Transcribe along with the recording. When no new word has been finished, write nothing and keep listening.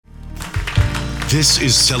This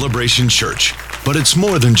is Celebration Church, but it's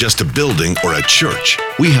more than just a building or a church.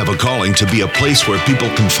 We have a calling to be a place where people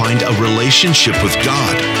can find a relationship with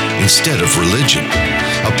God instead of religion.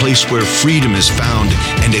 A place where freedom is found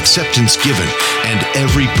and acceptance given, and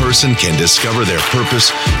every person can discover their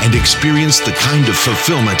purpose and experience the kind of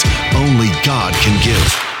fulfillment only God can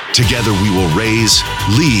give. Together we will raise,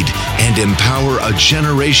 lead, and empower a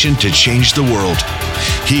generation to change the world.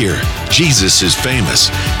 Here, Jesus is famous,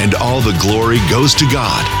 and all the glory goes to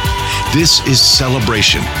God. This is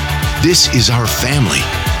Celebration. This is our family.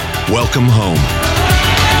 Welcome home.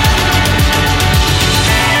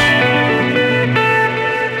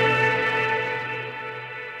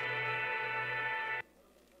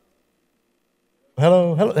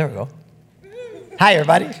 Hello, there we go. Hi,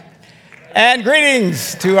 everybody. And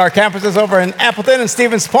greetings to our campuses over in Appleton and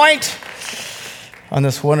Stevens Point on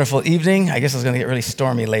this wonderful evening. I guess it's going to get really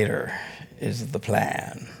stormy later, is the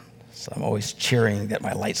plan. So I'm always cheering that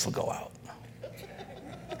my lights will go out.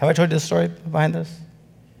 Have I told you the story behind this?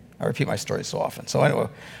 I repeat my story so often. So anyway,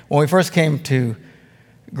 when we first came to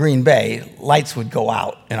Green Bay, lights would go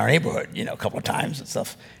out in our neighborhood, a couple of times and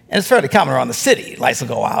stuff. And it's fairly common around the city. Lights will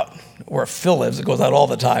go out. Where Phil lives, it goes out all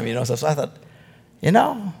the time, So I thought,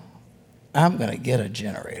 I'm going to get a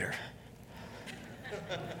generator.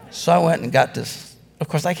 So I went and got this. Of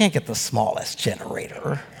course, I can't get the smallest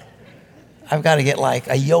generator. I've got to get like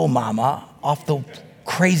a Yo Mama off the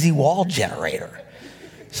crazy wall generator.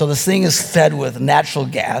 So this thing is fed with natural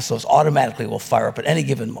gas, so it automatically will fire up at any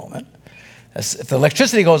given moment. If the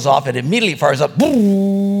electricity goes off, it immediately fires up,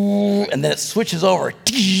 and then it switches over,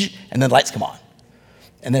 and then lights come on.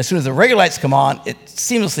 And then as soon as the regular lights come on, it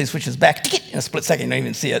seamlessly switches back in a split second. You don't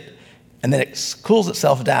even see it. And then it cools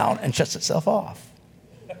itself down and shuts itself off.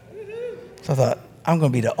 So I thought, I'm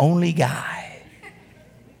going to be the only guy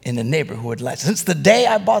in the neighborhood with lights. Since the day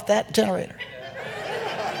I bought that generator,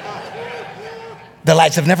 the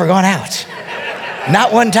lights have never gone out.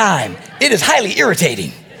 Not one time. It is highly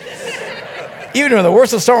irritating. Even in the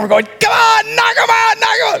worst of the storm, we're going, come on, knock them out,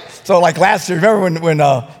 knock them out. So like last year, remember when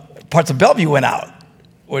parts of Bellevue went out?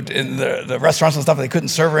 In the restaurants and stuff, they couldn't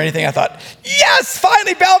serve or anything. I thought, yes,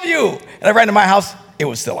 finally Bellevue. And I ran to my house, it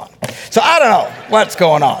was still on. So I don't know what's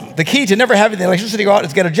going on. The key to never having the electricity go out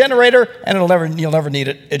is get a generator, and you'll never need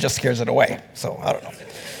it. It just scares it away. So I don't know.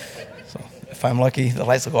 So if I'm lucky, the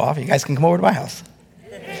lights will go off. You guys can come over to my house.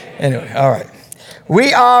 Anyway, all right.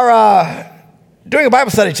 We are doing a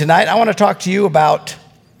Bible study tonight. I want to talk to you about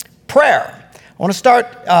prayer. I want to start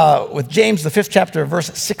with James, the 5th chapter, verse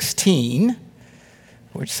 16.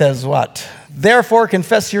 Which says what? Therefore,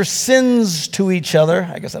 confess your sins to each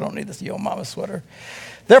other. I guess I don't need this Yo Mama sweater.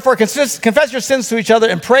 Therefore, confess your sins to each other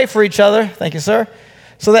and pray for each other. Thank you, sir.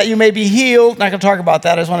 So that you may be healed. Not going to talk about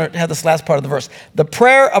that. I just want to have this last part of the verse. The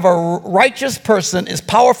prayer of a righteous person is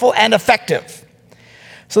powerful and effective.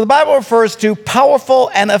 So the Bible refers to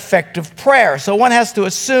powerful and effective prayer. So one has to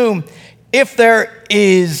assume if there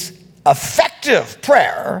is effective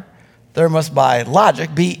prayer, there must by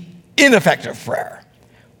logic be ineffective prayer.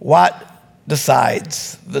 What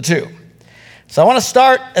decides the two? So I want to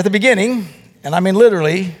start at the beginning, and I mean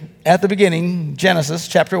literally at the beginning, Genesis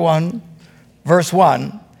chapter 1, verse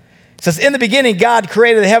 1. It says, in the beginning, God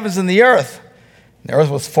created the heavens and the earth. The earth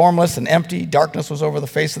was formless and empty. Darkness was over the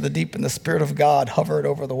face of the deep, and the Spirit of God hovered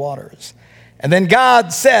over the waters. And then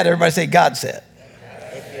God said, everybody say, God said.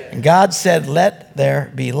 And God said, let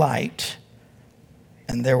there be light.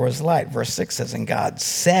 And there was light. Verse 6 says, and God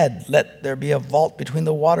said, let there be a vault between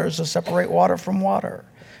the waters to separate water from water.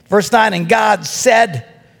 Verse 9, and God said,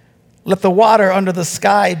 let the water under the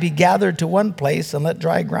sky be gathered to one place and let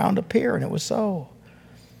dry ground appear. And it was so.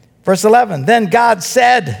 Verse 11, then God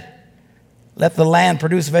said, let the land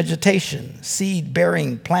produce vegetation,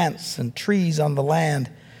 seed-bearing plants and trees on the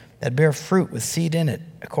land that bear fruit with seed in it,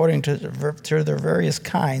 according to their various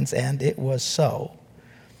kinds. And it was so.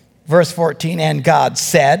 Verse 14, and God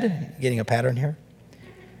said, getting a pattern here,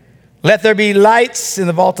 let there be lights in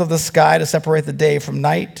the vault of the sky to separate the day from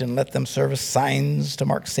night, and let them serve as signs to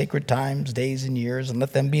mark sacred times, days, and years, and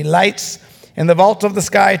let them be lights in the vault of the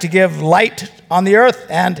sky to give light on the earth,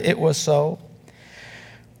 and it was so.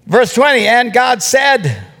 Verse 20, and God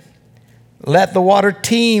said, let the water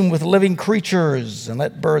teem with living creatures, and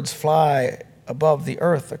let birds fly above the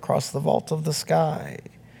earth across the vault of the sky.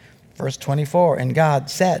 Verse 24, and God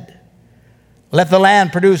said, let the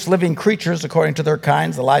land produce living creatures according to their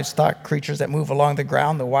kinds, the livestock creatures that move along the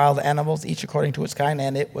ground, the wild animals, each according to its kind,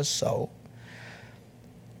 and it was so.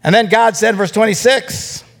 And then God said, verse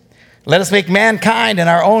 26, let us make mankind in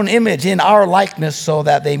our own image, in our likeness, so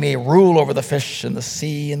that they may rule over the fish in the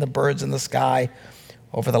sea and the birds in the sky,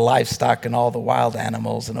 over the livestock and all the wild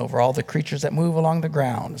animals and over all the creatures that move along the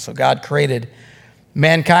ground. So God created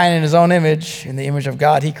mankind in his own image. In the image of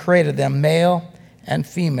God, he created them, male and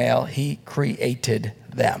female. He created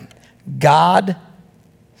them. God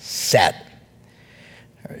said.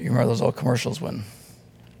 You remember those old commercials when,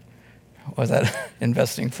 what was that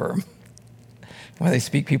investing firm? When they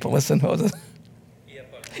speak, people listen. What was it?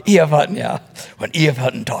 E.F. Hutton, yeah. When E.F.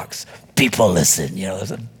 Hutton talks, people listen. You know,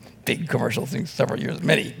 there's a big commercial thing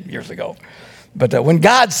many years ago. But when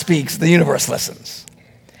God speaks, the universe listens.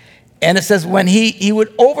 And it says when he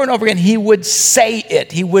would, over and over again, he would say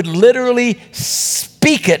it. He would literally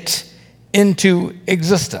speak it into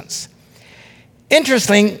existence.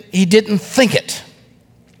 Interesting, he didn't think it.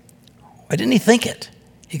 Why didn't he think it?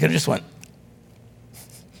 He could have just went,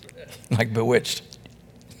 like Bewitched.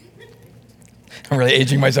 I'm really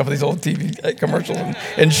aging myself with these old TV commercials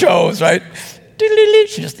and shows, right?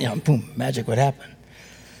 She just, boom, magic would happen.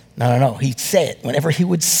 No. He'd say it. Whenever he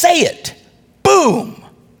would say it, boom,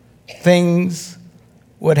 things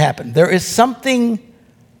would happen. There is something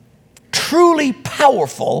truly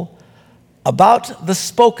powerful about the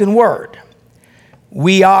spoken word.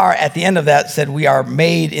 We are, at the end of that, said we are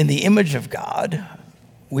made in the image of God.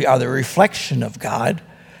 We are the reflection of God.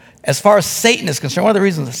 As far as Satan is concerned, one of the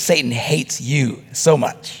reasons that Satan hates you so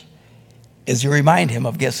much is you remind him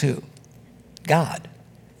of, guess who? God.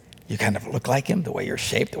 You kind of look like him, the way you're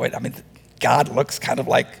shaped. God looks kind of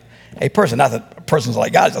like a person. Not that a person's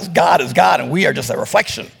like God, it's just God is God, and we are just a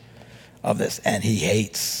reflection of this. And he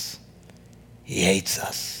hates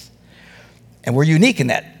us. And we're unique in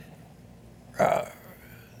that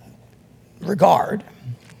regard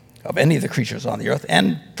of any of the creatures on the earth,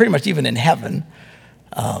 and pretty much even in heaven.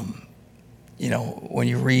 When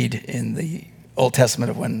you read in the Old Testament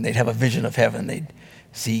of when they'd have a vision of heaven, they'd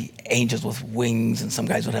see angels with wings, and some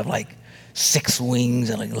guys would have like 6 wings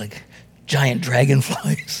and like giant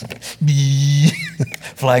dragonflies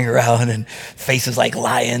flying around, and faces like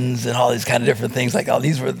lions and all these kind of different things. Like,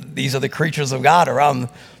 these are the creatures of God around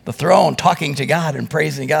the throne, talking to God and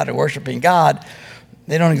praising God and worshiping God.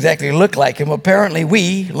 They don't exactly look like him. Apparently,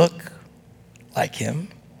 we look like him.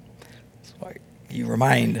 That's why you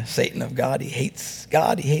remind Satan of God. He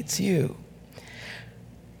hates you.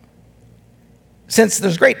 Since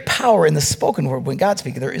there's great power in the spoken word when God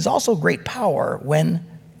speaks, there is also great power when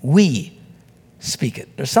we speak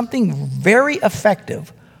it. There's something very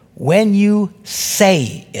effective when you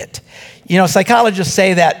say it. Psychologists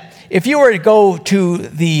say that if you were to go to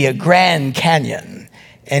the Grand Canyon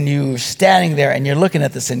and you're standing there and you're looking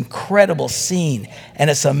at this incredible scene and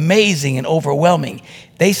it's amazing and overwhelming,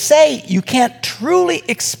 they say you can't truly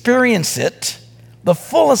experience it, the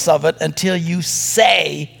fullness of it, until you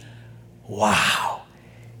say, "Wow,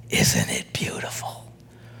 isn't it beautiful?"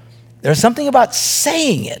 There's something about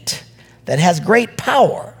saying it that has great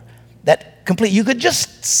power, you could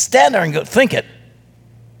just stand there and go, think it.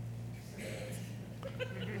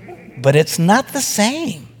 But it's not the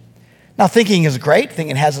same. Now, thinking is great.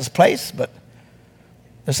 Thinking has its place, but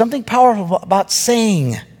there's something powerful about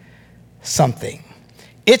saying something.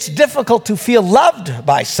 It's difficult to feel loved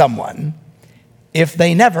by someone if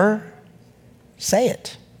they never say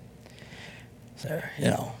it. So,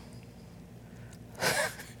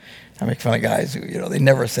 I make fun of guys who, they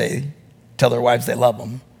never tell their wives they love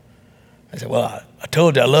them. I say, well, I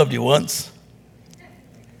told you I loved you once.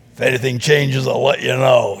 If anything changes, I'll let you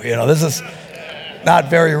know. This is not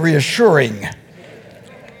very reassuring. They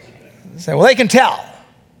say, well, they can tell.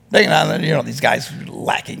 These guys are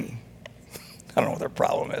lacking. I don't know what their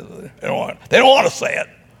problem is. They don't want to say it.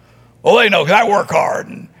 Well, they know because I work hard.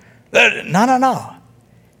 No.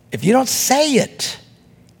 If you don't say it,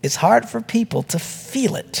 it's hard for people to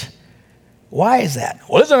feel it. Why is that?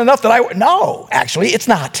 Well, isn't it enough that No, actually, it's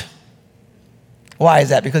not. Why is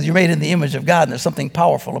that? Because you're made in the image of God, and there's something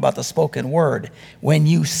powerful about the spoken word. When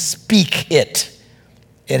you speak it,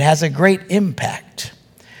 it has a great impact.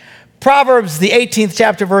 Proverbs, the 18th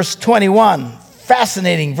chapter, verse 21,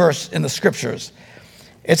 fascinating verse in the scriptures.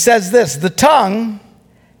 It says this: the tongue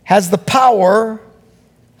has the power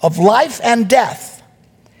of life and death,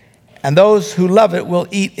 and those who love it will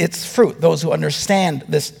eat its fruit. Those who understand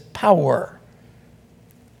this power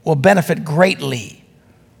will benefit greatly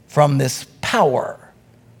from this power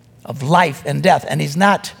of life and death. And he's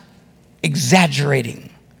not exaggerating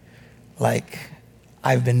like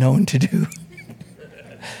I've been known to do.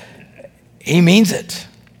 He means it.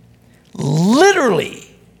 Literally,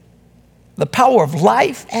 the power of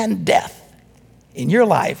life and death in your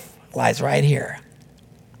life lies right here,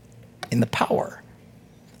 in the power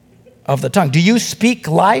of the tongue. Do you speak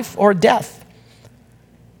life or death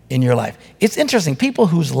in your life. It's interesting, people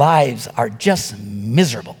whose lives are just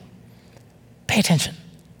miserable, pay attention.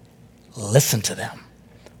 Listen to them.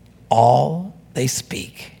 All they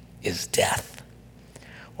speak is death.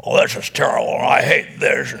 Oh, this is terrible, and I hate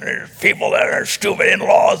this, and there's people that are stupid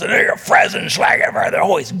in-laws, and they're presents like ever. They're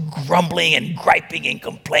always grumbling and griping and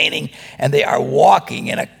complaining, and they are walking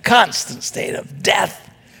in a constant state of death.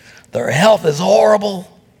 Their health is horrible.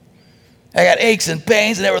 They got aches and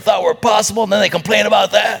pains they never thought were possible, and then they complain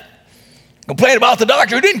about that. Complain about the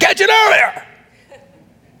doctor who didn't catch it earlier.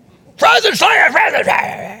 Presents like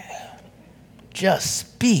presents. Just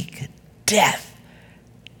speak death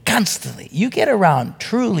constantly. You get around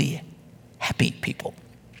truly happy people.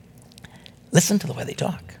 Listen to the way they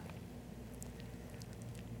talk.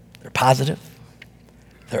 They're positive.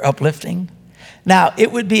 They're uplifting. Now,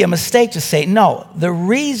 it would be a mistake to say, no, the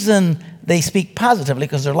reason they speak positively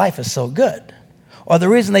because their life is so good. Or the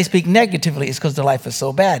reason they speak negatively is because their life is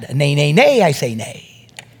so bad. Nay, nay, nay, I say nay.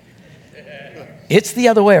 It's the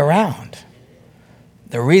other way around.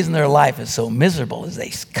 The reason their life is so miserable is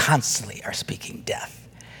they constantly are speaking death.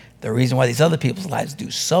 The reason why these other people's lives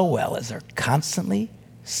do so well is they're constantly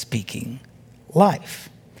speaking life.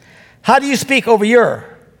 How do you speak over your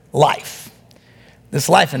life? This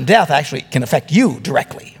life and death actually can affect you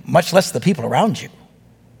directly, much less the people around you.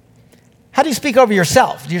 How do you speak over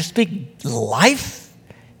yourself? Do you speak life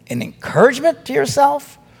and encouragement to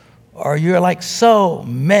yourself? Or you're like so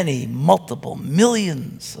many, multiple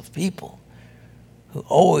millions of people who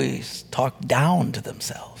always talk down to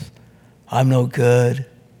themselves. I'm no good.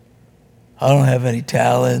 I don't have any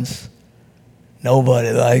talents.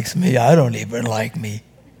 Nobody likes me. I don't even like me.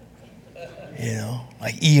 You know,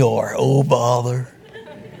 like Eeyore, oh bother.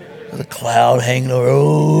 There's a cloud hanging over,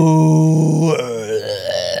 oh.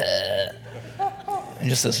 And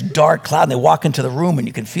just this dark cloud, and they walk into the room and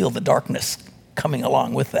you can feel the darkness coming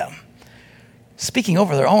along with them. Speaking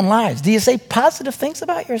over their own lives. Do you say positive things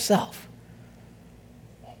about yourself?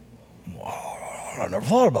 Well, I never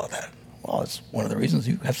thought about that. Well, it's one of the reasons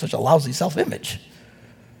you have such a lousy self-image.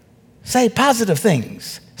 Say positive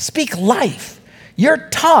things. Speak life. Your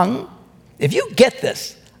tongue, if you get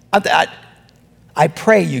this, I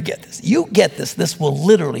pray you get this. You get this, this will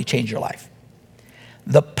literally change your life.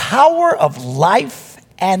 The power of life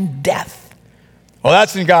and death. Well,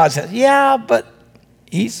 that's in God's hands. Yeah, but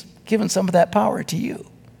he's given some of that power to you.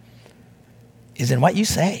 Is in what you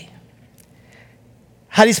say.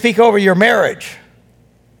 How do you speak over your marriage?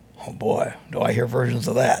 Oh boy, do I hear versions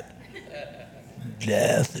of that.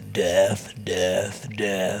 Death, death, death,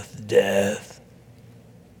 death, death.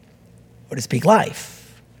 Or do you speak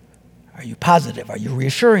life? Are you positive? Are you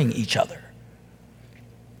reassuring each other?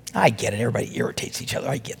 I get it. Everybody irritates each other.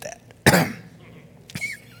 I get that.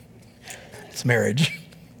 It's marriage.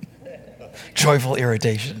 Joyful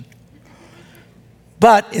irritation.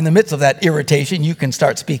 But in the midst of that irritation, you can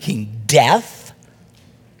start speaking death,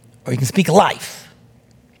 or you can speak life.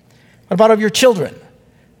 What about over your children? Do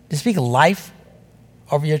you speak life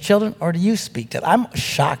over your children, or do you speak death? I'm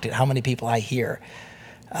shocked at how many people I hear.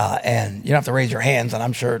 And you don't have to raise your hands, and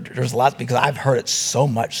I'm sure there's lots, because I've heard it so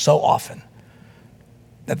much, so often,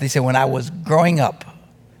 that they say, when I was growing up,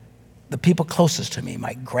 the people closest to me,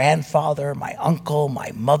 my grandfather, my uncle,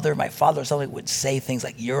 my mother, my father, something would say things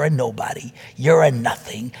like, you're a nobody, you're a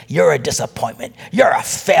nothing, you're a disappointment, you're a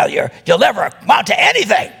failure, you'll never amount to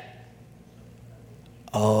anything.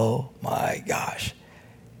 Oh my gosh.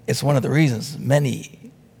 It's one of the reasons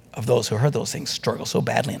many of those who heard those things struggle so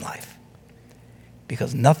badly in life,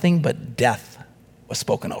 because nothing but death was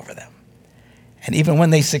spoken over them. And even when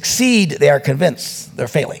they succeed, they are convinced they're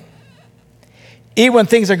failing. Even when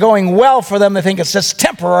things are going well for them, they think it's just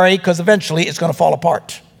temporary because eventually it's going to fall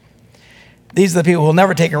apart. These are the people who will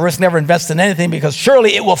never take a risk, never invest in anything because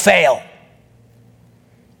surely it will fail.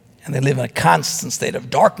 And they live in a constant state of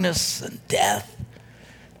darkness and death.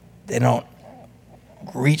 They don't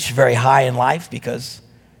reach very high in life because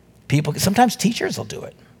people, sometimes teachers will do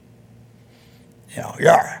it. You know,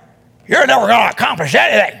 you're never going to accomplish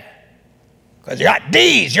anything because you got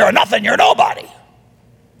D's, you're nothing, you're nobody.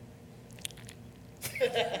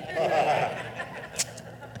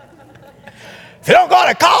 If you don't go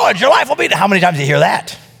to college, your life will be... How many times do you hear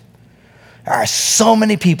that? There are so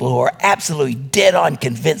many people who are absolutely dead on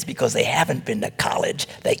convinced because they haven't been to college,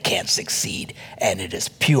 they can't succeed, and it is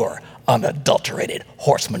pure, unadulterated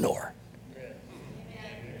horse manure.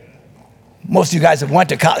 Most of you guys have went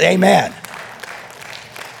to college. Amen.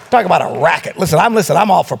 Talk about a racket. Listen, I'm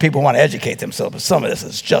all for people who want to educate themselves, but some of this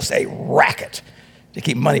is just a racket to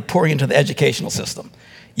keep money pouring into the educational system.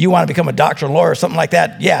 You want to become a doctor, lawyer, or something like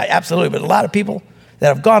that? Yeah, absolutely. But a lot of people that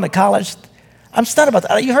have gone to college, I'm stunned about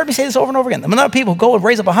that. You heard me say this over and over again. The amount of people who go and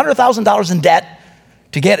raise up $100,000 in debt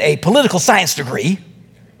to get a political science degree.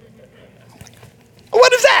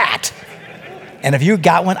 What is that? And if you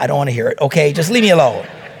got one, I don't want to hear it. Okay, just leave me alone.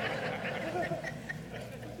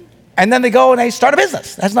 And then they go and they start a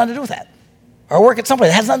business. That has nothing to do with that. Or work at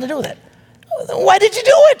someplace. That has nothing to do with it. Why did you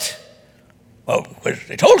do it? Well,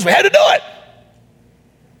 they told us we had to do it.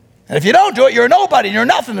 And if you don't do it, you're a nobody and you're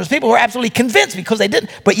nothing. There's people who are absolutely convinced because they didn't.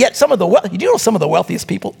 But yet some of the you do know some of the wealthiest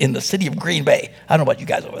people in the city of Green Bay, I don't know about you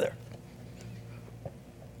guys over there,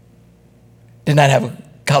 did not have a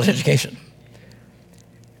college education.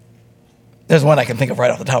 There's one I can think of right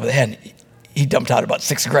off the top of the head. He dumped out about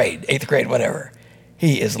 6th grade, 8th grade, whatever.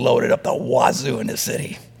 He is loaded up the wazoo in this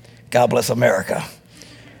city. God bless America.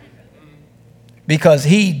 Because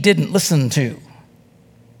he didn't listen to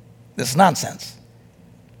this nonsense.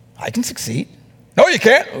 I can succeed. No, you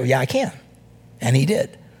can't. Oh, yeah, I can. And he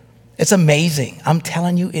did. It's amazing. I'm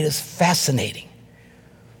telling you, it is fascinating.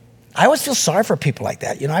 I always feel sorry for people like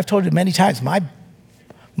that. You know, I've told you many times,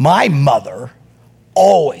 my mother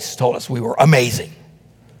always told us we were amazing,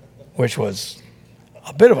 which was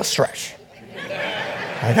a bit of a stretch.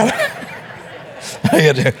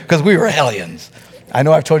 Because we were hellions. I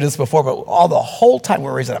know I've told you this before, but the whole time we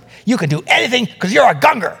were raising up, you can do anything because you're a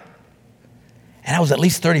gunger. And I was at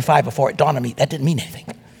least 35 before it dawned on me that didn't mean anything.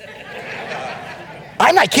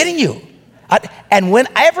 I'm not kidding you. And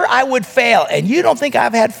whenever I would fail, and you don't think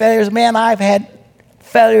I've had failures, man, I've had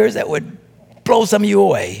failures that would blow some of you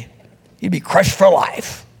away. You'd be crushed for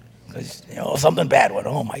life. Because, you know, something bad went,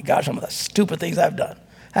 oh my gosh, some of the stupid things I've done.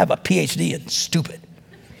 I have a PhD in stupid.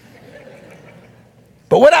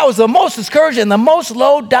 But when I was the most discouraged and the most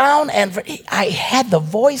low down, and I had the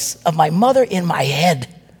voice of my mother in my head,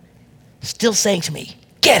 still saying to me,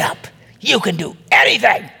 get up, you can do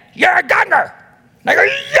anything, you're a gunger. And I go,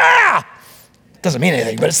 yeah! Doesn't mean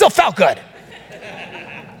anything, but it still felt good.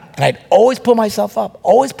 And I'd always pull myself up,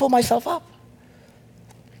 always pull myself up.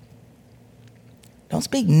 Don't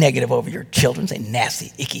speak negative over your children, say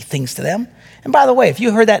nasty, icky things to them. And by the way, if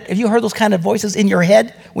you heard those kind of voices in your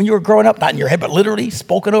head when you were growing up, not in your head, but literally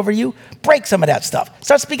spoken over you, break some of that stuff.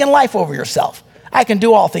 Start speaking life over yourself. I can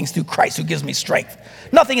do all things through Christ who gives me strength.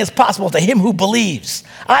 Nothing is possible to him who believes.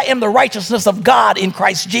 I am the righteousness of God in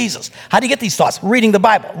Christ Jesus. How do you get these thoughts? Reading the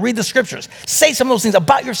Bible, read the scriptures. Say some of those things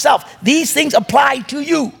about yourself. These things apply to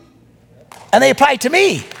you. And they apply to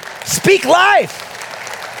me. Speak life.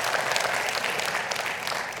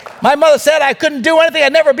 My mother said I couldn't do anything,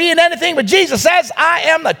 I'd never be in anything, but Jesus says I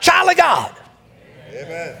am the child of God.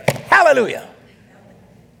 Amen. Hallelujah.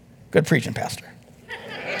 Good preaching, Pastor.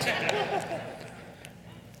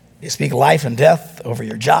 You speak life and death over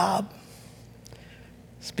your job.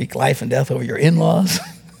 Speak life and death over your in-laws.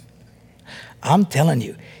 I'm telling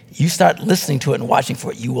you, you start listening to it and watching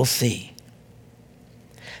for it, you will see.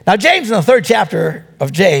 Now, James, in the 3rd chapter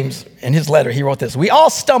of James, in his letter, he wrote this: we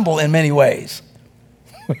all stumble in many ways.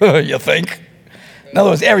 You think? In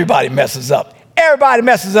other words, everybody messes up. Everybody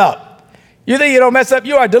messes up. You think you don't mess up?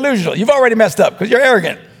 You are delusional. You've already messed up because you're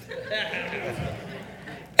arrogant.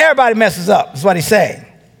 Everybody messes up. That's what he's saying.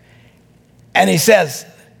 And he says,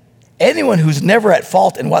 anyone who's never at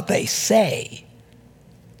fault in what they say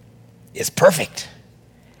is perfect,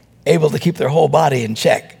 able to keep their whole body in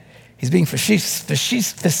check. He's being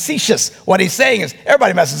facetious. What he's saying is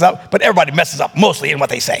everybody messes up, but everybody messes up mostly in what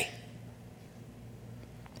they say.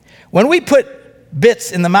 When we put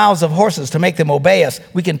bits in the mouths of horses to make them obey us,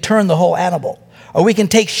 we can turn the whole animal. Or we can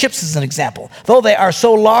take ships as an example. Though they are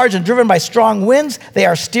so large and driven by strong winds, they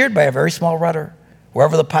are steered by a very small rudder,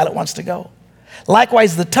 wherever the pilot wants to go.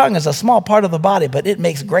 Likewise, the tongue is a small part of the body, but it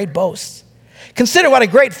makes great boasts. Consider what a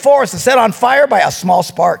great forest is set on fire by a small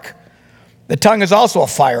spark. The tongue is also a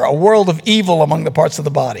fire, a world of evil among the parts of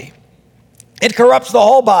the body. It corrupts the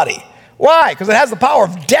whole body. Why? Because it has the power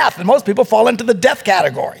of death, and most people fall into the death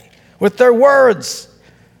category with their words.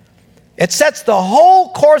 It sets the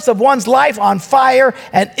whole course of one's life on fire,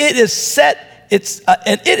 and it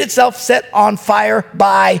itself set on fire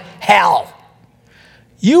by hell.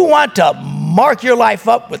 You want to mark your life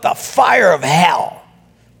up with the fire of hell.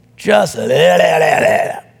 Just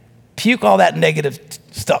puke all that negative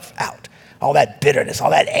stuff out. All that bitterness,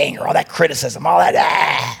 all that anger, all that criticism, all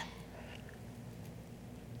that.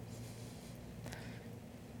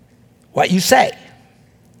 What you say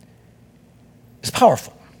is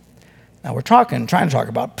powerful. Now we're trying to talk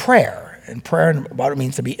about prayer, and prayer and what it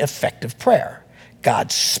means to be effective prayer.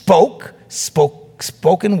 God spoken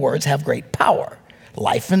words have great power.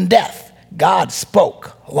 Life and death. God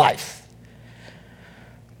spoke life.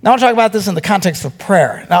 Now I want to talk about this in the context of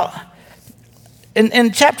prayer. Now,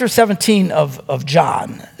 In chapter 17 of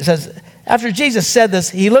John, it says, after Jesus said this,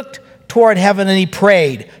 he looked toward heaven and he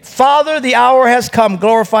prayed, Father, the hour has come.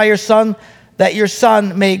 Glorify your Son, that your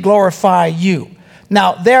Son may glorify you.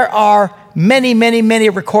 Now, there are many, many, many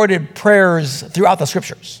recorded prayers throughout the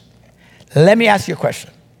scriptures. Let me ask you a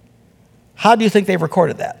question. How do you think they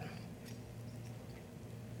recorded that?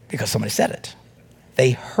 Because somebody said it.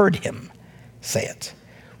 They heard him say it.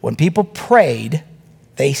 When people prayed,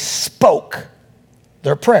 they spoke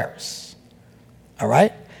their prayers. All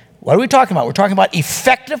right? What are we talking about? We're talking about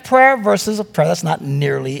effective prayer versus a prayer that's not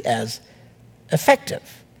nearly as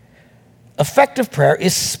effective. Effective prayer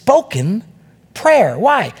is spoken prayer.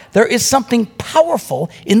 Why? There is something powerful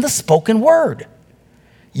in the spoken word.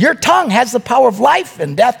 Your tongue has the power of life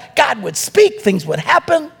and death. God would speak, things would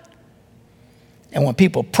happen. And when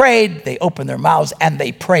people prayed, they opened their mouths and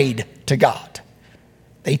they prayed to God.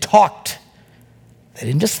 They talked. They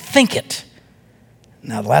didn't just think it.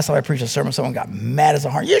 Now, the last time I preached a sermon, someone got mad as a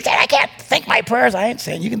horn. You said I can't think my prayers. I ain't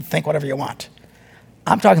saying you can think whatever you want.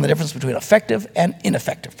 I'm talking the difference between effective and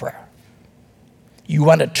ineffective prayer. You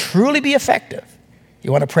want to truly be effective.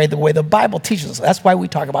 You want to pray the way the Bible teaches us. That's why we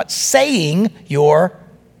talk about saying your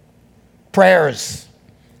prayers.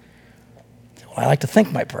 Well, I like to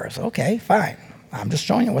think my prayers. Okay, fine. I'm just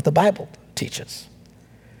showing you what the Bible teaches.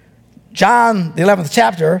 John, the 11th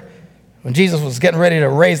chapter, when Jesus was getting ready to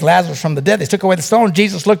raise Lazarus from the dead, they took away the stone.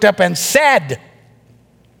 Jesus looked up and said,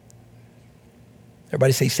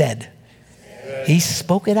 everybody say said. He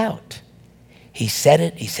spoke it out. He said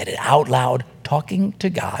it out loud, talking to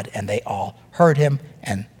God, and they all heard him,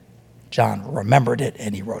 and John remembered it,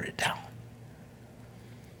 and he wrote it down.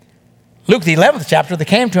 Luke, the 11th chapter, they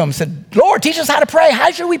came to him and said, Lord, teach us how to pray.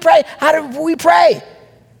 How should we pray? How do we pray?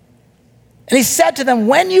 And he said to them,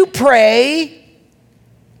 when you pray,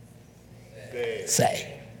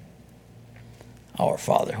 say, Our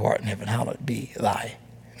Father who art in heaven, hallowed be thy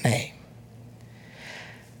name.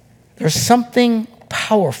 There's something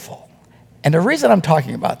powerful. And the reason I'm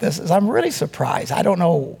talking about this is I'm really surprised. I don't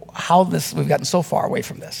know how we've gotten so far away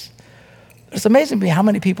from this. It's amazing to me how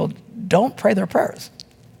many people don't pray their prayers.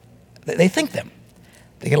 They think them.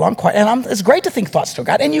 They get along quiet. And it's great to think thoughts to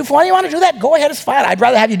God. And if you want to do that, go ahead, it's fine. I'd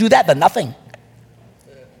rather have you do that than nothing.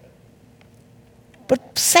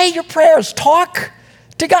 But say your prayers. Talk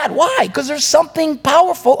to God. Why? Because there's something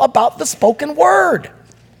powerful about the spoken word.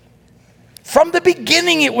 From the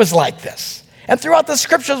beginning, it was like this. And throughout the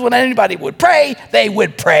scriptures, when anybody would pray, they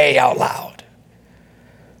would pray out loud.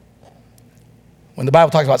 When the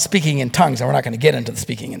Bible talks about speaking in tongues, and we're not going to get into the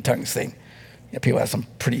speaking in tongues thing. People have some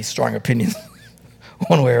pretty strong opinions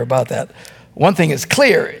one way or about that. One thing is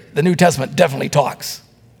clear, the New Testament definitely talks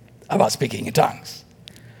about speaking in tongues.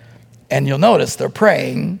 And you'll notice they're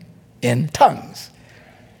praying in tongues.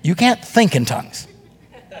 You can't think in tongues.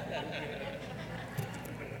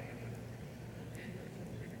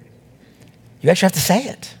 You actually have to say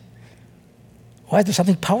it. Why? There's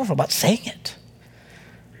something powerful about saying it.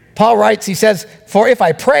 Paul writes, he says, for if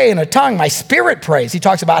I pray in a tongue, my spirit prays. He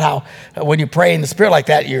talks about how when you pray in the spirit like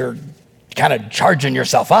that, you're kind of charging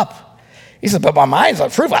yourself up. He says, but my mind's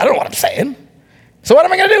unfruitful. I don't know what I'm saying. So what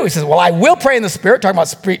am I going to do? He says, well, I will pray in the spirit, talking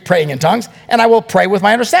about praying in tongues, and I will pray with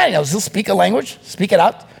my understanding. He'll speak a language, speak it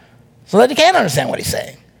out, so that you can understand what he's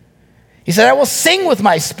saying. He said, I will sing with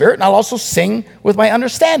my spirit, and I'll also sing with my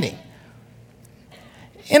understanding.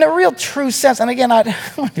 In a real true sense, and again, I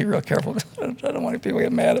want to be real careful. I don't want people to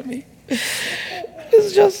get mad at me.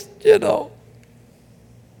 It's just, you don't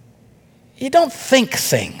think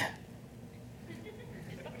sing.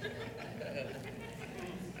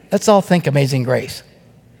 Let's all think Amazing Grace.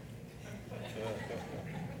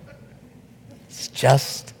 It's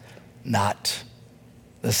just not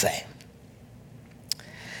the same.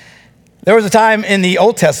 There was a time in the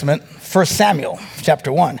Old Testament, 1 Samuel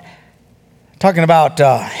chapter 1, talking about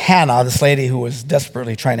Hannah, this lady who was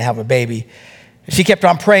desperately trying to have a baby. She kept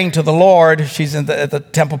on praying to the Lord. She's at the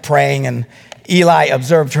temple praying, and Eli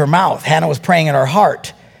observed her mouth. Hannah was praying in her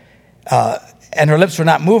heart, and her lips were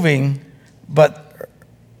not moving, but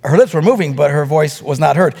her lips were moving, but her voice was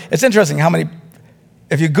not heard. It's interesting how many,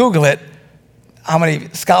 if you Google it, how many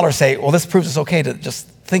scholars say, well, this proves it's okay to just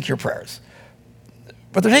think your prayers.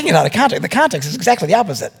 But they're taking it out of context. The context is exactly the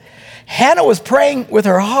opposite. Hannah was praying with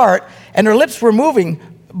her heart, and her lips were moving,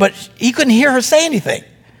 but he couldn't hear her say anything.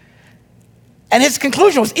 And his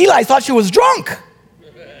conclusion was Eli thought she was drunk.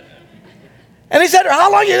 And he said to her,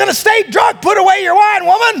 how long are you going to stay drunk? Put away your wine,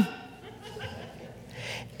 woman.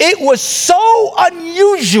 It was so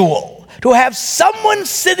unusual to have someone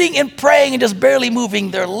sitting and praying and just barely moving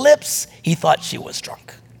their lips. He thought she was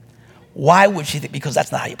drunk. Why would she think? Because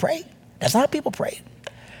that's not how you pray. That's not how people prayed.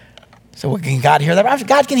 So can God hear that?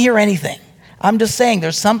 God can hear anything. I'm just saying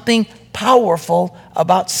there's something powerful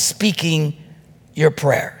about speaking your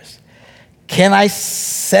prayers. Can I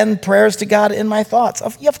send prayers to God in my thoughts?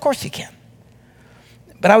 Yeah, of course you can.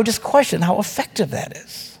 But I would just question how effective that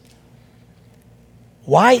is.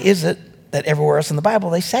 Why is it that everywhere else in the Bible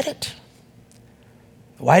they said it?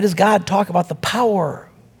 Why does God talk about the power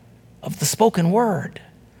of the spoken word?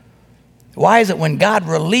 Why is it when God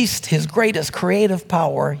released his greatest creative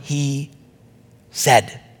power, he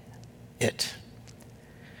said it?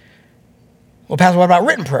 Well, Pastor, what about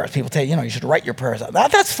written prayers? People tell you, you should write your prayers out.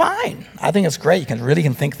 That's fine. I think it's great. You can really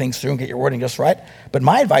think things through and get your wording just right. But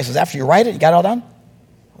my advice is after you write it, you got it all done,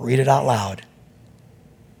 read it out loud.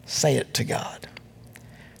 Say it to God.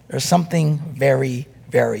 There's something very,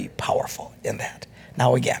 very powerful in that.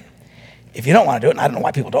 Now, again, if you don't want to do it, and I don't know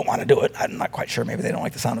why people don't want to do it. I'm not quite sure. Maybe they don't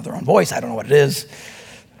like the sound of their own voice. I don't know what it is.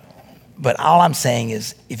 But all I'm saying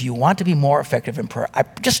is if you want to be more effective in prayer,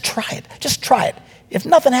 just try it. Just try it. If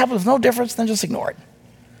nothing happens, no difference, then just ignore it.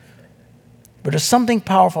 But there's something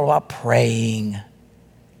powerful about praying,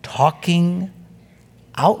 talking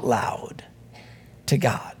out loud to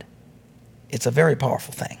God. It's a very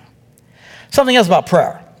powerful thing. Something else about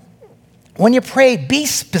prayer. When you pray, be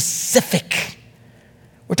specific.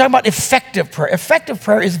 We're talking about effective prayer. Effective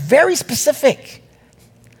prayer is very specific.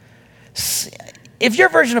 If your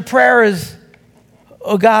version of prayer is,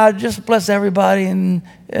 oh God, just bless everybody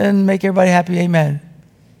and make everybody happy, amen.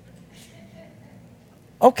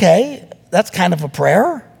 Okay, that's kind of a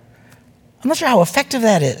prayer. I'm not sure how effective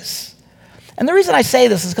that is. And the reason I say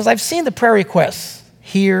this is because I've seen the prayer requests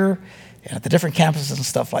here and at the different campuses and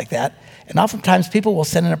stuff like that. And oftentimes people will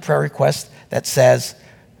send in a prayer request that says,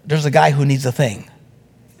 there's a guy who needs a thing.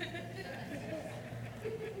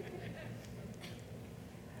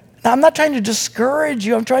 Now, I'm not trying to discourage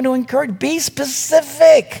you. I'm trying to encourage. Be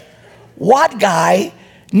specific. What guy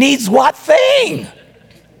needs what thing?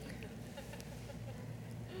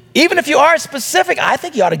 Even if you are specific, I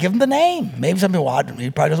think you ought to give him the name. Maybe some people, well,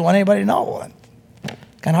 he probably doesn't want anybody to know. Kind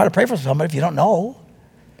of hard to pray for somebody if you don't know.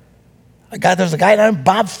 There's a guy named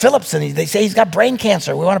Bob Phillips, and they say he's got brain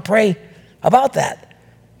cancer. We want to pray about that.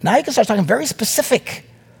 Now you can start talking very specific.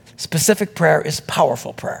 Specific prayer is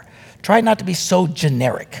powerful prayer. Try not to be so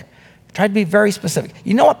generic. Try to be very specific.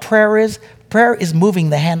 You know what prayer is? Prayer is moving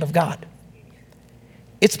the hand of God.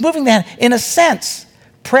 It's moving the hand. In a sense,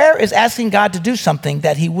 prayer is asking God to do something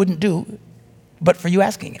that he wouldn't do but for you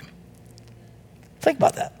asking him. Think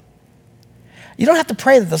about that. You don't have to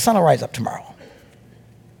pray that the sun will rise up tomorrow.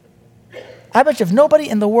 I bet you if nobody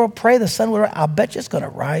in the world pray the sun will rise, I'll bet you it's going to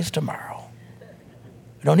rise tomorrow.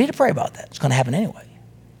 You don't need to pray about that. It's going to happen anyway.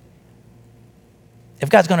 If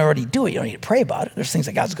God's going to already do it, you don't need to pray about it. There's things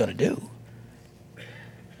that God's going to do.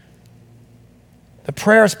 The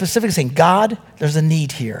prayer is specifically saying, God, there's a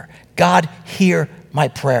need here. God, hear my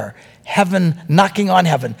prayer. Heaven, knocking on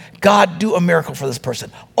heaven. God, do a miracle for this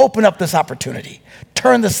person. Open up this opportunity.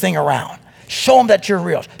 Turn this thing around. Show them that you're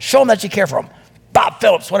real. Show them that you care for them. Bob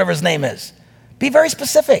Phillips, whatever his name is. Be very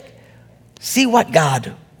specific. See what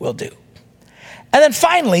God will do. And then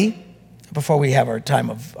finally, before we have our time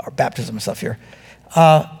of our baptism and stuff here,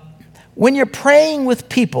 when you're praying with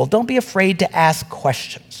people, don't be afraid to ask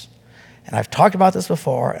questions. And I've talked about this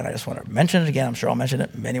before, and I just want to mention it again. I'm sure I'll mention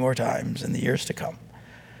it many more times in the years to come.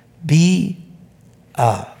 Be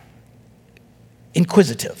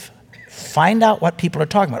inquisitive. Find out what people are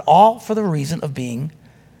talking about, all for the reason of being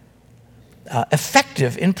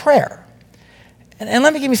effective in prayer. And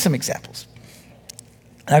let me give you some examples.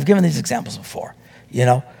 And I've given these examples before.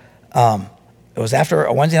 It was after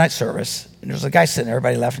a Wednesday night service, and there was a guy sitting there,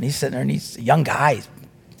 everybody left, and he's sitting there, and he's a young guy,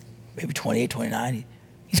 maybe 28, 29.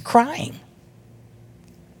 He's crying.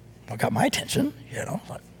 Well, got my attention,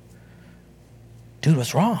 like, dude,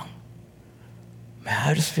 what's wrong? Man,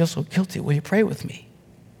 I just feel so guilty. Will you pray with me?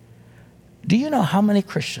 Do you know how many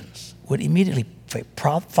Christians would immediately say,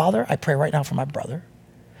 Father, I pray right now for my brother,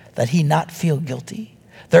 that he not feel guilty?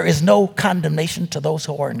 There is no condemnation to those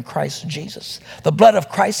who are in Christ Jesus. The blood of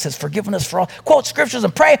Christ has forgiven us for all. Quote scriptures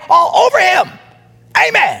and pray all over him.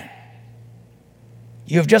 Amen.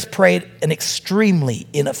 You have just prayed an extremely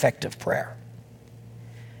ineffective prayer.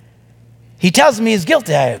 He tells me he's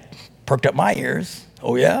guilty. I perked up my ears.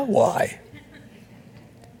 Oh yeah? Why?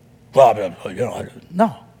 Well,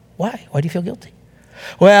 no. Why? Why do you feel guilty?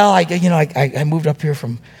 Well, I moved up here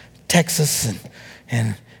from Texas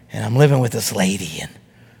and I'm living with this lady, and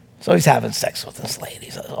so he's having sex with this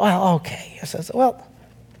lady. So, well, okay. I says, well,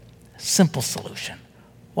 simple solution.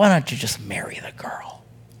 Why don't you just marry the girl?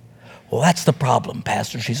 Well, that's the problem,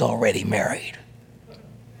 Pastor. She's already married.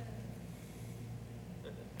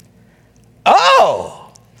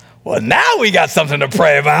 Oh, well, now we got something to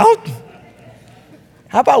pray about.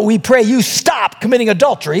 How about we pray you stop committing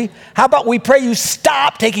adultery? How about we pray you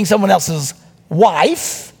stop taking someone else's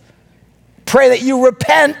wife? Pray that you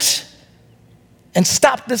repent and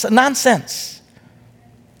stop this nonsense.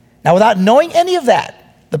 Now, without knowing any of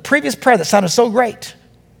that, the previous prayer that sounded so great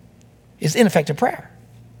is ineffective prayer.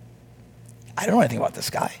 I don't know anything about this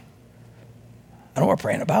guy. I don't know what we're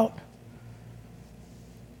praying about.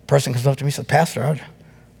 Person comes up to me and says, Pastor,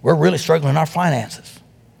 we're really struggling in our finances.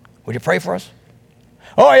 Would you pray for us?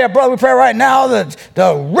 Oh, yeah, brother, we pray right now that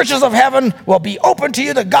the riches of heaven will be open to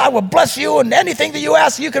you, that God will bless you, and anything that you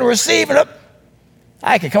ask, you can receive. And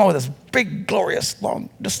I could come up with this big, glorious,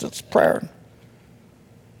 long-distance prayer.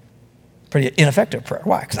 Pretty ineffective prayer.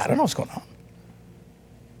 Why? Because I don't know what's going on.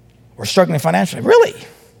 We're struggling financially. Really?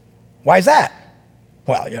 Why is that?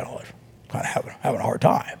 Well, kind of having a hard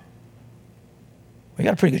time. Well, you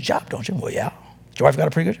got a pretty good job, don't you? Well, yeah. Your wife got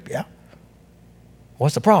a pretty good job? Yeah.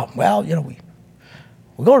 What's the problem? Well,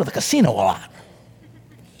 we go to the casino a lot.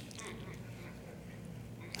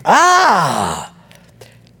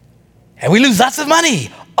 And we lose lots of money.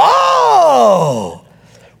 Oh,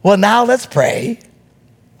 well, now let's pray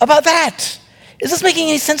about that. Is this making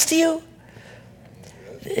any sense to you?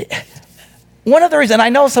 One of the reasons, I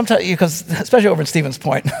know sometimes, because especially over in Stevens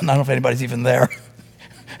Point, I don't know if anybody's even there.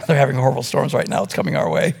 They're having horrible storms right now. It's coming our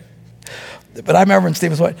way. But I remember in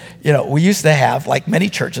Stevens Point, we used to have, like many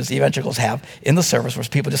churches, evangelicals have, in the service where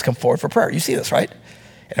people just come forward for prayer. You see this, right?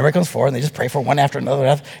 And everybody comes forward and they just pray for one after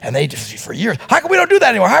another, and they just, for years, how come we don't do that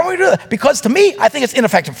anymore? How can we do that? Because to me, I think it's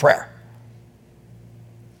ineffective prayer.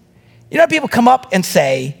 People come up and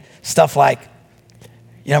say stuff like,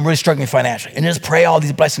 I'm really struggling financially, and just pray all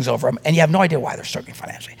these blessings over them, and you have no idea why they're struggling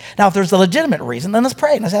financially. Now, if there's a legitimate reason, then let's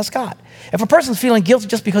pray and let's ask God. If a person's feeling guilty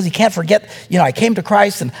just because he can't forget, I came to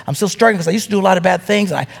Christ and I'm still struggling because I used to do a lot of bad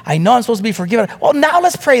things, and I know I'm supposed to be forgiven. Well, now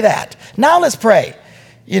let's pray that. Now let's pray,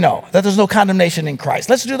 that there's no condemnation in Christ.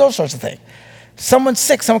 Let's do those sorts of things. Someone's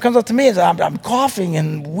sick. Someone comes up to me and says, I'm coughing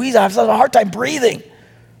and wheezing. I have a hard time breathing.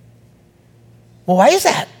 Well, why is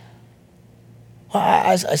that? Well,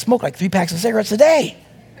 I smoke like 3 packs of cigarettes a day.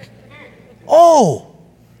 Oh,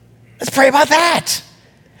 let's pray about that.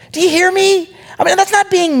 Do you hear me? That's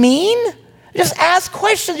not being mean. Just ask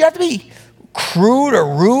questions. You have to be crude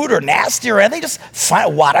or rude or nasty or anything. Just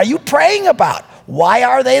find, what are you praying about? Why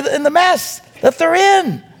are they in the mess that they're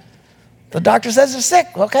in? The doctor says they're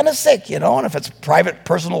sick. What kind of sick, And if it's private,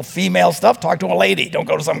 personal, female stuff, talk to a lady. Don't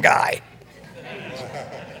go to some guy.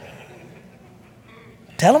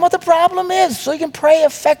 Tell them what the problem is so you can pray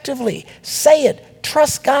effectively. Say it.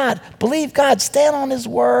 Trust God. Believe God. Stand on His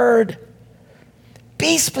word.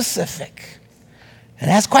 Be specific.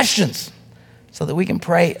 And ask questions so that we can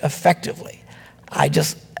pray effectively.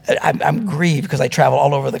 I'm grieved because I travel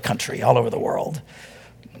all over the country, all over the world.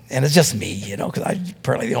 And it's just me, because I'm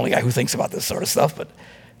apparently the only guy who thinks about this sort of stuff. But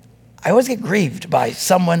I always get grieved by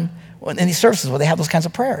someone in these services where they have those kinds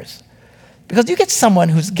of prayers. Because you get someone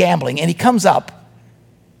who's gambling and he comes up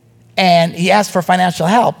and he asks for financial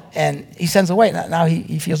help, and he sends away. Now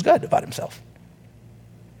he feels good about himself.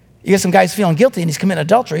 You get some guy who's feeling guilty, and he's committing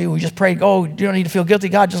adultery. We just prayed, you don't need to feel guilty.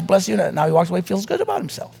 God just bless you. Now he walks away, feels good about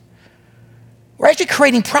himself. We're actually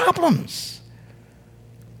creating problems.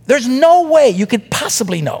 There's no way you could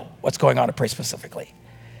possibly know what's going on to pray specifically.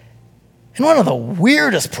 And one of the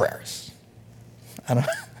weirdest prayers, I don't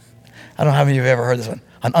know how many of you have ever heard this one,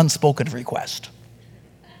 an unspoken request.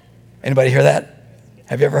 Anybody hear that?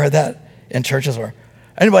 Have you ever heard that in churches where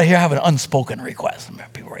anybody here have an unspoken request?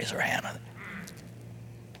 People raise their hand.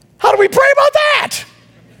 How do we pray about that?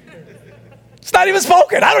 It's not even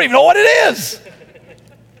spoken. I don't even know what it is.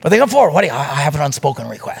 But they come forward. I have an unspoken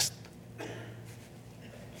request.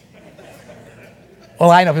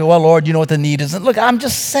 Well, I know people, Lord, you know what the need is. And look, I'm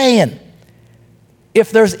just saying,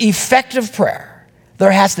 if there's effective prayer,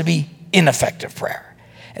 there has to be ineffective prayer.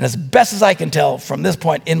 And as best as I can tell from this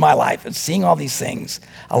point in my life and seeing all these things,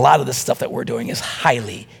 a lot of the stuff that we're doing is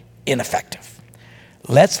highly ineffective.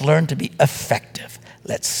 Let's learn to be effective.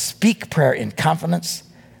 Let's speak prayer in confidence.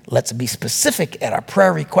 Let's be specific at our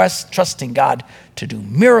prayer requests, trusting God to do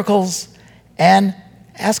miracles, and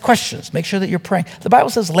ask questions. Make sure that you're praying. The Bible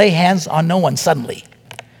says, lay hands on no one suddenly.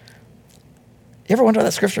 You ever wonder what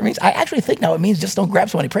that scripture means? I actually think now it means just don't grab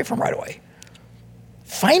someone and pray for them right away.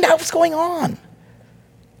 Find out what's going on.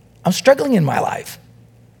 I'm struggling in my life.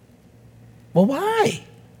 Well, why?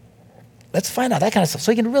 Let's find out that kind of stuff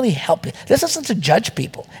so you can really help you. This isn't to judge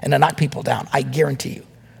people and to knock people down. I guarantee you.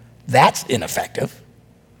 That's ineffective.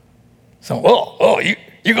 So,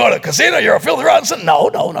 you go to a casino, you're a filthy rotten son.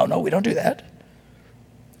 No, we don't do that.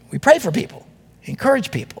 We pray for people.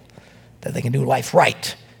 encourage people that they can do life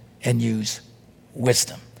right and use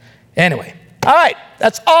wisdom. Anyway, all right,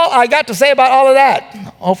 that's all I got to say about all of that.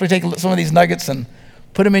 Hopefully take some of these nuggets and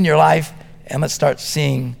put them in your life, and let's start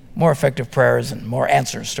seeing more effective prayers and more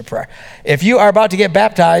answers to prayer. If you are about to get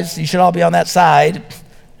baptized, you should all be on that side.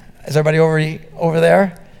 Is everybody over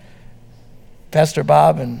there? Pastor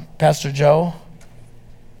Bob and Pastor Joe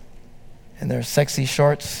in their sexy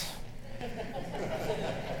shorts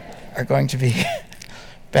are going to be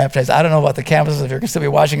baptized. I don't know about the campuses, if you're going to still be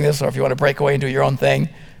watching this, or if you want to break away and do your own thing,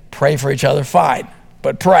 pray for each other, fine.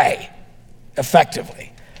 But pray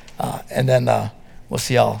effectively. And then we'll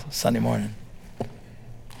see y'all Sunday morning.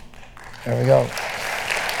 There we go.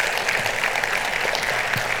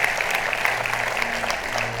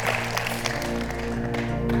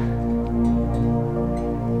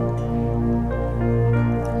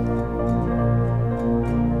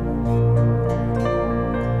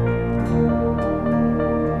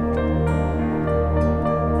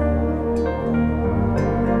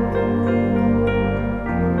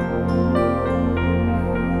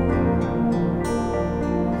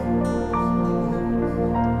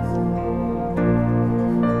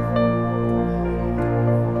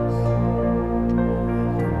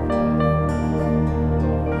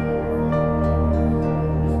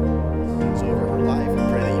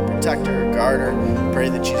 Pray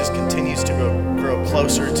that she just continues to grow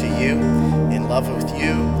closer to you, in love with you,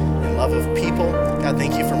 in love of people. God,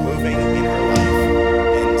 thank you for moving in her life.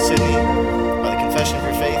 And Sydney, by the confession of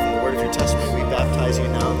your faith and the word of your testimony, we baptize you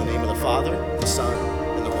now in the name of the Father, the Son,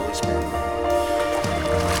 and the Holy Spirit.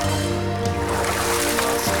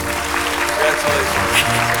 Congratulations.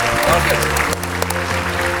 Welcome.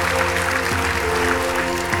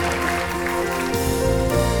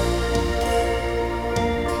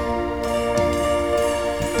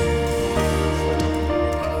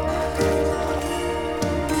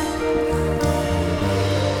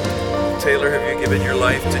 Taylor, have you given your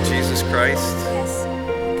life to Jesus Christ? Yes.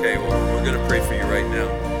 Okay, well, we're going to pray for you right now.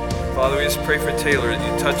 Father, we just pray for Taylor,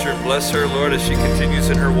 that you touch her and bless her, Lord, as she continues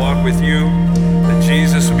in her walk with you, that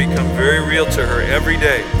Jesus will become very real to her every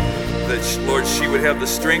day, that, Lord, she would have the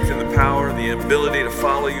strength and the power and the ability to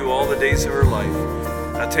follow you all the days of her life.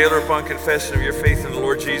 Now, Taylor, upon confession of your faith in the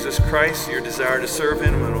Lord Jesus Christ, your desire to serve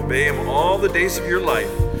him and obey him all the days of your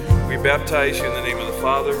life, we baptize you in the name of the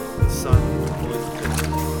Father, the Son, and the Holy Spirit.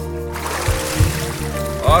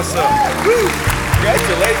 Awesome. Woo!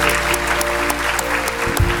 Congratulations.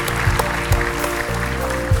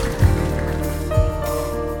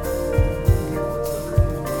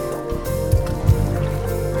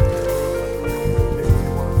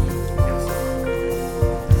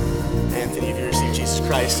 Anthony, have you received Jesus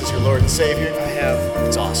Christ as your Lord and Savior? I have.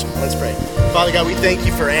 It's awesome. Let's pray. Father God, we thank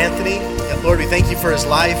you for Anthony. Lord, we thank you for his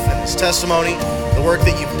life and his testimony, the work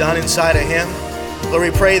that you've done inside of him. Lord,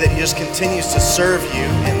 we pray that he just continues to serve you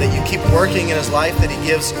and that you keep working in his life, that he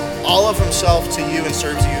gives all of himself to you and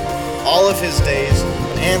serves you all of his days.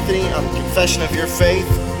 And Anthony, on confession of your faith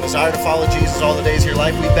and desire to follow Jesus all the days of your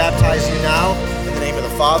life, we baptize you now in the name of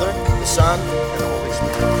the Father, the Son, and the Holy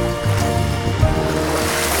Spirit.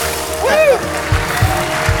 Woo!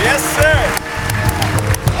 Yes, sir.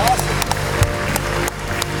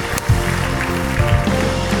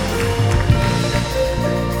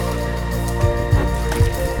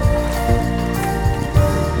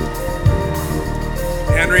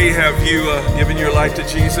 Henry, have you given your life to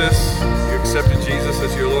Jesus? You accepted Jesus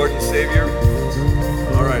as your Lord and Savior?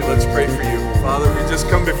 All right, let's pray for you. Father, we just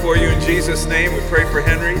come before you in Jesus' name. We pray for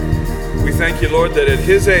Henry. We thank you, Lord, that at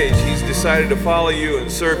his age, he's decided to follow you and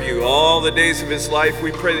serve you all the days of his life.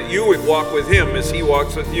 We pray that you would walk with him as he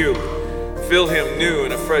walks with you. Fill him new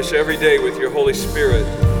and afresh every day with your Holy Spirit.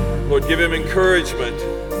 Lord, give him encouragement,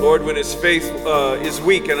 Lord, when his faith is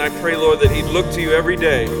weak. And I pray, Lord, that he'd look to you every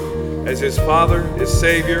day as his Father, his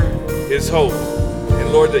Savior, his hope.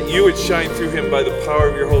 And Lord, that you would shine through him by the power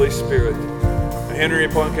of your Holy Spirit. Henry,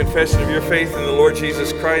 upon confession of your faith in the Lord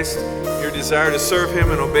Jesus Christ, your desire to serve him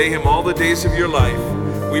and obey him all the days of your life,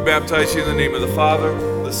 we baptize you in the name of the Father,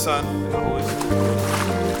 the Son, and the Holy Spirit.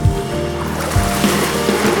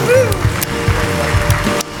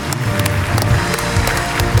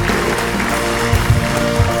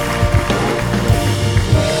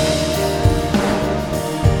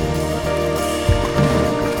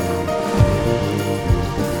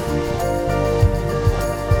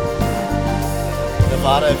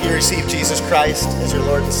 Nevada, have you received Jesus Christ as your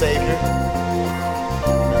Lord and Savior?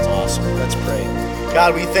 That's awesome. Let's pray.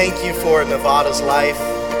 God, we thank you for Nevada's life,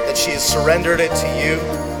 that she has surrendered it to you.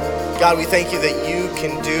 God, we thank you that you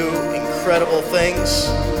can do incredible things,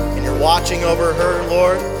 and you're watching over her,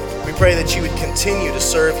 Lord. We pray that she would continue to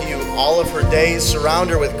serve you all of her days, surround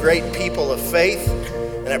her with great people of faith,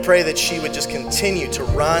 and I pray that she would just continue to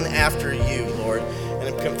run after you, Lord, and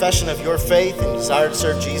in confession of your faith and desire to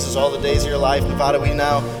serve Jesus all the days of your life. And Father, we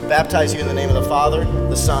now baptize you in the name of the Father,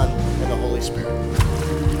 the Son, and the Holy Spirit.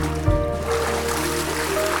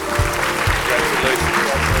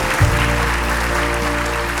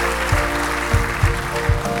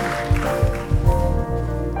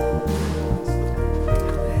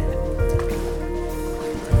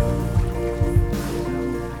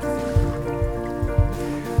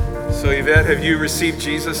 So Yvette, have you received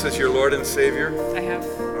Jesus as your Lord and Savior? I have.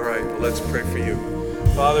 All right, well, let's pray for you.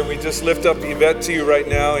 Father, we just lift up Yvette to you right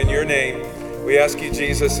now in your name. We ask you,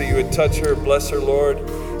 Jesus, that you would touch her, bless her, Lord,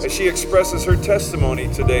 as she expresses her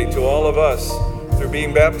testimony today to all of us through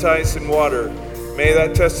being baptized in water. May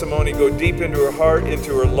that testimony go deep into her heart,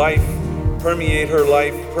 into her life, permeate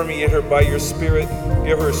her by your Spirit,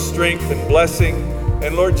 give her strength and blessing.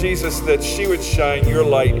 And Lord Jesus, that she would shine your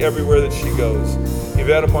light everywhere that she goes.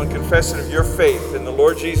 Yvette, upon confession of your faith in the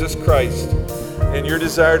Lord Jesus Christ and your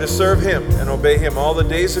desire to serve him and obey him all the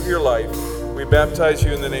days of your life, we baptize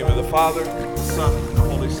you in the name of the Father, the Son, and the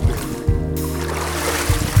Holy Spirit.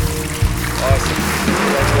 Awesome.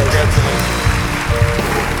 Congratulations.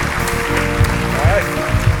 All right.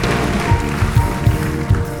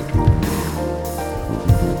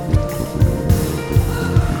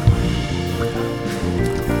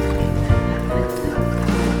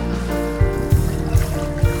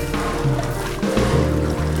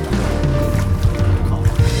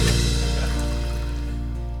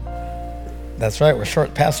 That's right, we're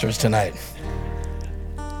short pastors tonight.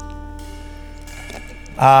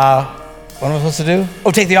 What am I supposed to do?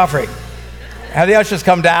 Oh, take the offering. Have the ushers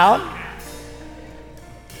come down.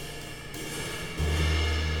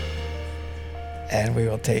 And we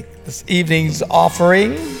will take this evening's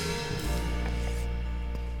offering.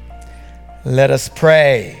 Let us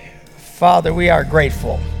pray. Father, we are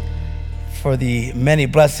grateful for the many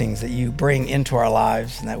blessings that you bring into our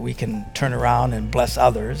lives and that we can turn around and bless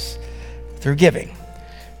others through giving.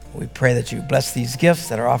 We pray that you bless these gifts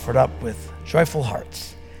that are offered up with joyful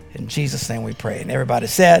hearts. In Jesus' name we pray. And everybody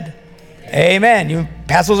said, amen. You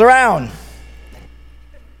pass those around.